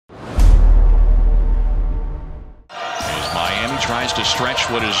tries to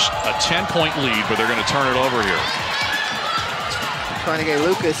stretch what is a 10-point lead, but they're going to turn it over here. Trying to get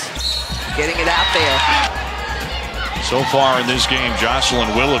Lucas getting it out there. So far in this game,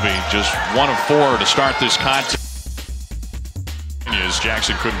 Jocelyn Willoughby just 1 of 4 to start this contest. As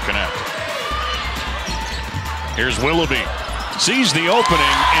Jackson couldn't connect. Here's Willoughby. Sees the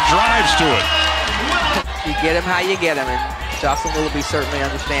opening and drives to it. You get him how you get him, and Jocelyn Willoughby certainly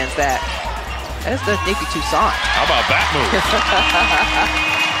understands that. That's the Nikki Toussaint. How about that move?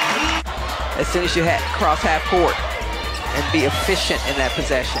 As soon as you cross half court and be efficient in that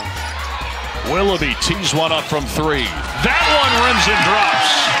possession. Willoughby tees one up from 3. That one rims and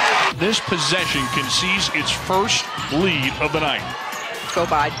drops. This possession concedes its first lead of the night. Go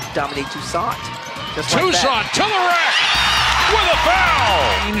by Dominique Toussaint. Toussaint to the rack with a foul.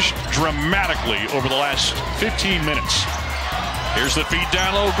 Changed dramatically over the last 15 minutes. Here's the feed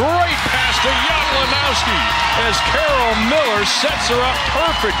down low. Great pass to Jocelyn as Carol Miller sets her up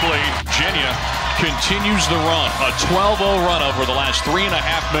perfectly. Virginia continues the run. A 12-0 run over the last 3.5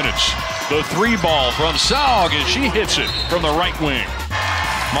 minutes. The 3 ball from Saug, and she hits it from the right wing.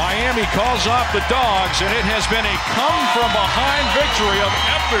 Miami calls off the Dogs, and it has been a come-from-behind victory of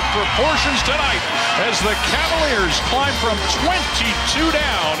epic proportions tonight as the Cavaliers climb from 22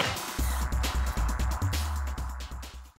 down